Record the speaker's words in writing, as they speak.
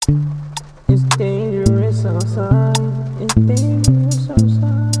dangerous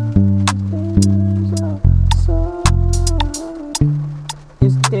outside.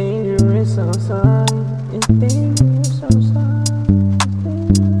 It's dangerous outside. It's dangerous outside.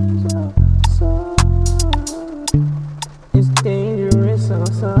 It's dangerous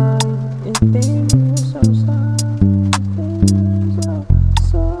outside. It's dangerous outside.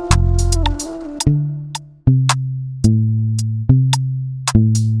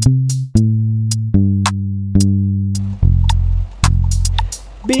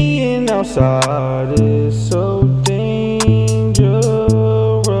 Being outside is so dangerous.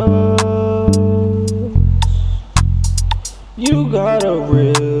 You gotta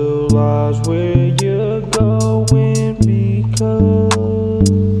realize where